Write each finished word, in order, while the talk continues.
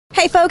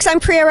Hey folks, I'm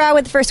Priya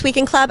with the First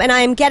Weekend Club, and I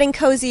am getting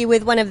cozy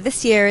with one of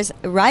this year's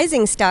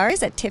rising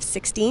stars at TIFF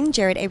 16,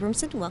 Jared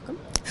Abrahamson. Welcome.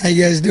 How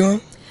you guys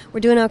doing? We're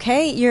doing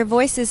okay. Your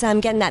voice is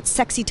getting that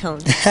sexy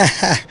tone.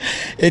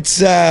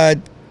 It's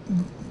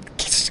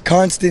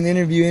constant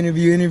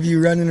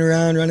interview, running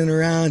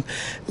around,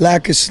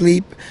 lack of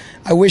sleep.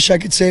 I wish I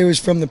could say it was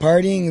from the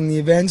partying and the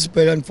events,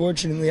 but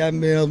unfortunately I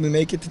haven't been able to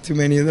make it to too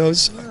many of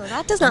those. Oh,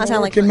 that does not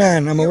sound like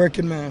fun. I'm a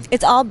working man.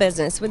 It's all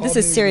business. This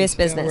is serious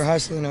business. Yeah, we're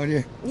hustling out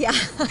here. Yeah.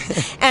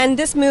 And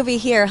this movie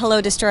here, Hello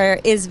Destroyer,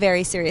 is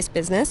very serious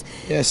business.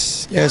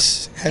 Yes.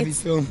 Heavy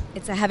film.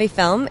 It's a heavy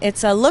film.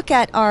 It's a look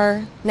at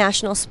our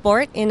national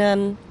sport in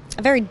a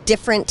very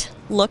different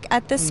look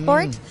at this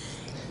sport.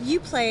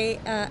 You play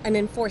an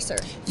enforcer.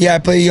 Yeah, I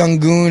play a young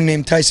goon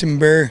named Tyson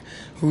Burr,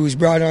 who's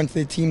brought onto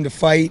the team to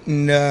fight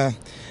and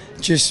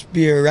just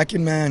be a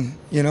wrecking man,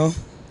 you know?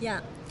 Yeah.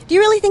 Do you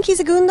really think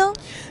he's a goon, though?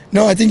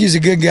 No, I think he's a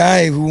good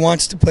guy who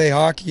wants to play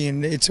hockey,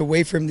 and it's a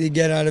way for him to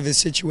get out of his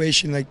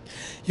situation. Like,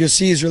 you'll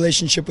see his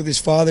relationship with his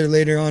father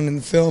later on in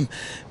the film.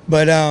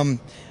 But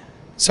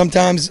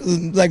sometimes,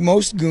 like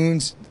most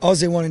goons, all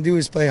they want to do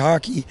is play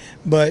hockey,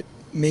 but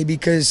maybe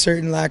because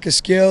certain lack of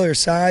skill or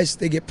size,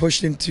 they get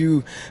pushed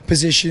into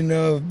position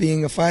of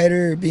being a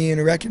fighter or being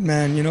a wrecking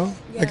man, you know,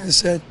 like I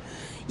said.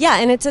 Yeah,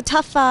 and it's a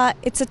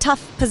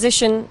tough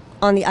position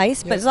on the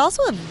ice, but it's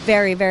also a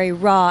very, very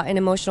raw and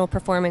emotional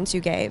performance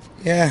you gave.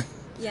 Yeah.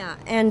 Yeah,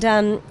 and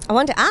I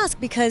wanted to ask,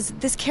 because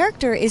this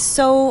character is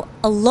so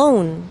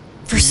alone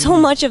for so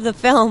much of the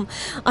film.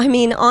 I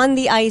mean, on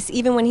the ice,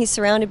 even when he's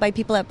surrounded by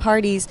people at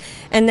parties,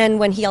 and then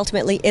when he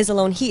ultimately is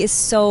alone, he is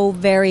so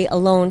very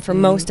alone for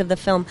most of the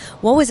film.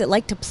 What was it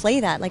like to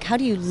play that? Like, how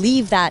do you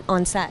leave that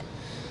on set?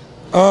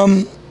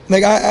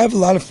 Like, I have a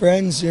lot of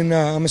friends, and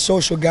I'm a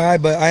social guy,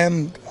 but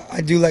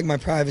I do like my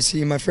privacy,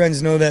 and my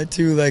friends know that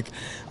too. Like,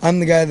 I'm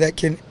the guy that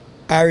can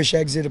Irish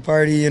exit a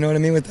party, you know what I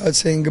mean, without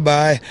saying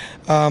goodbye.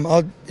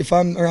 If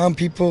I'm around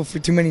people for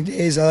too many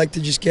days, I like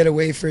to just get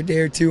away for a day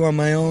or two on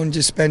my own,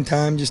 just spend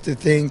time just to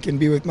think and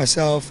be with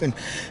myself, and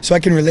so I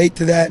can relate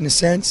to that in a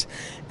sense.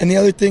 And the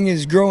other thing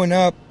is, growing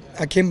up,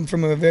 I came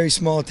from a very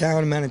small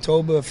town in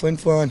Manitoba, Flin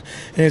Flon,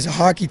 and it was a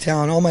hockey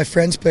town. All my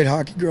friends played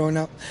hockey growing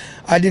up.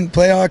 I didn't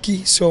play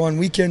hockey, so on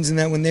weekends and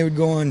that, when they would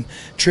go on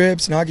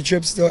trips and hockey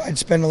trips, I'd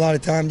spend a lot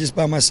of time just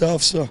by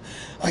myself, so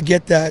I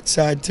get that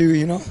side too,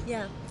 you know?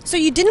 Yeah. So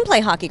you didn't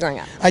play hockey growing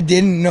up? I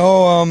didn't,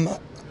 no.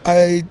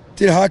 I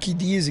did hockey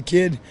D as a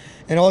kid,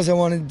 and all I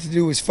wanted to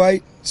do was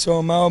fight.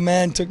 So my old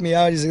man took me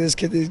out. He's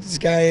like, this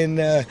guy in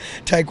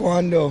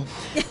Taekwondo.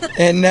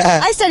 And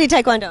I studied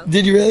Taekwondo.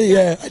 Did you really?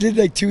 Yeah. I did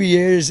like 2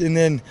 years, and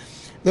then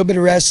a little bit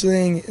of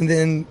wrestling, and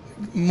then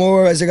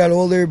more as I got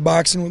older,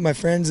 boxing with my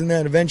friends, and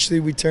then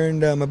eventually we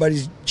turned my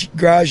buddy's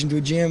garage into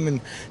a gym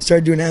and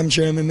started doing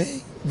amateur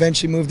MMA.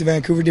 Eventually moved to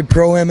Vancouver, did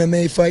pro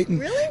MMA fighting,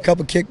 really? A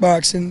couple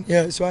kickboxing.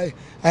 Yeah, so I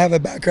have a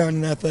background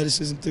in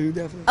athleticism too,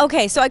 definitely.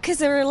 Okay, so because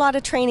there were a lot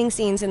of training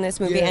scenes in this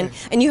movie,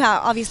 and you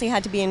obviously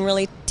had to be in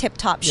really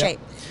tip-top shape.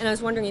 And I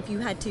was wondering if you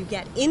had to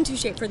get into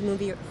shape for the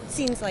movie. It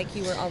seems like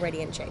you were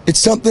already in shape. It's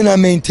something I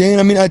maintain.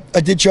 I mean, I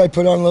did try to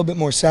put on a little bit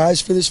more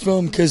size for this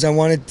film because I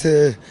wanted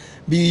to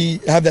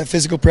have that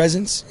physical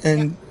presence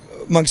and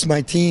amongst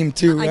my team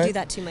too, right? I do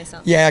that too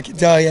myself. Yeah, I can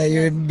tell. Yeah,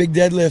 you're big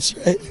deadlifts,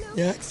 right?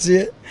 Yeah, I can see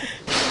it.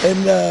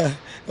 And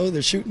oh,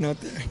 they're shooting out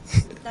there.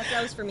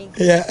 That was for me.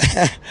 Yeah.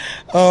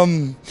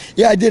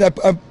 Yeah, I did.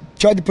 I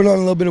tried to put on a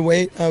little bit of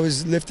weight. I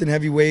was lifting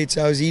heavy weights.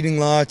 I was eating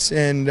lots,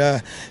 and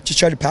just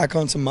tried to pack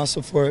on some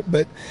muscle for it.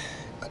 But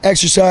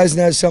exercise,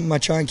 that's something I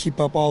try and keep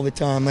up all the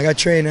time. Like, I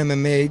train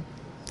MMA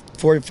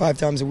 4 to 5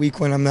 times a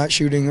week when I'm not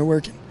shooting or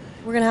working.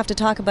 We're going to have to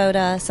talk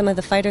about some of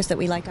the fighters that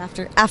we like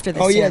after this.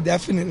 Oh, yeah,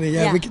 definitely.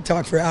 Yeah, we could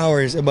talk for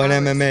hours about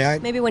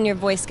MMA. Maybe when your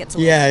voice gets a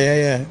little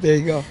Yeah. There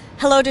you go.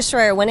 Hello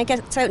Destroyer. When it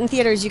gets out in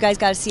theaters, you guys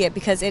got to see it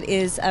because it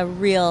is a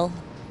real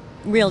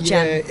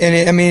gem. Yeah,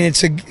 and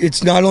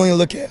it's not only a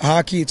look at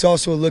hockey, it's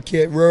also a look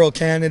at rural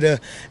Canada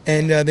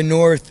and the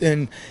North.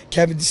 And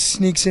Kevin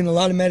sneaks in a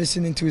lot of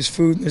medicine into his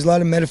food. And there's a lot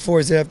of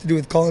metaphors that have to do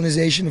with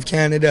colonization of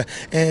Canada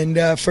and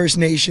First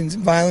Nations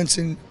and violence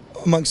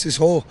amongst this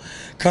whole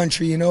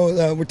country. You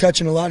know, we're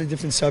touching a lot of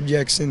different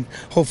subjects, and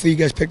hopefully you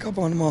guys pick up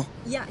on them all.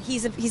 Yeah,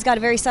 he's got a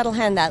very subtle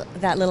hand,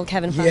 that little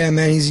Kevin Feige. Yeah,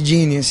 man, he's a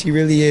genius. He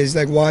really is.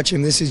 Like, watch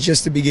him. This is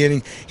just the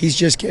beginning. He's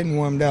just getting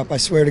warmed up. I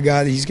swear to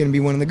God that he's going to be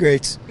one of the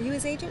greats. Are you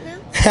his agent now?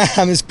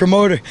 I'm his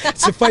promoter.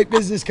 It's a fight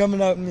business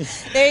coming out in me.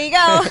 There you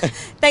go.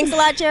 Thanks a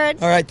lot,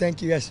 Jared. All right,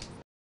 thank you guys.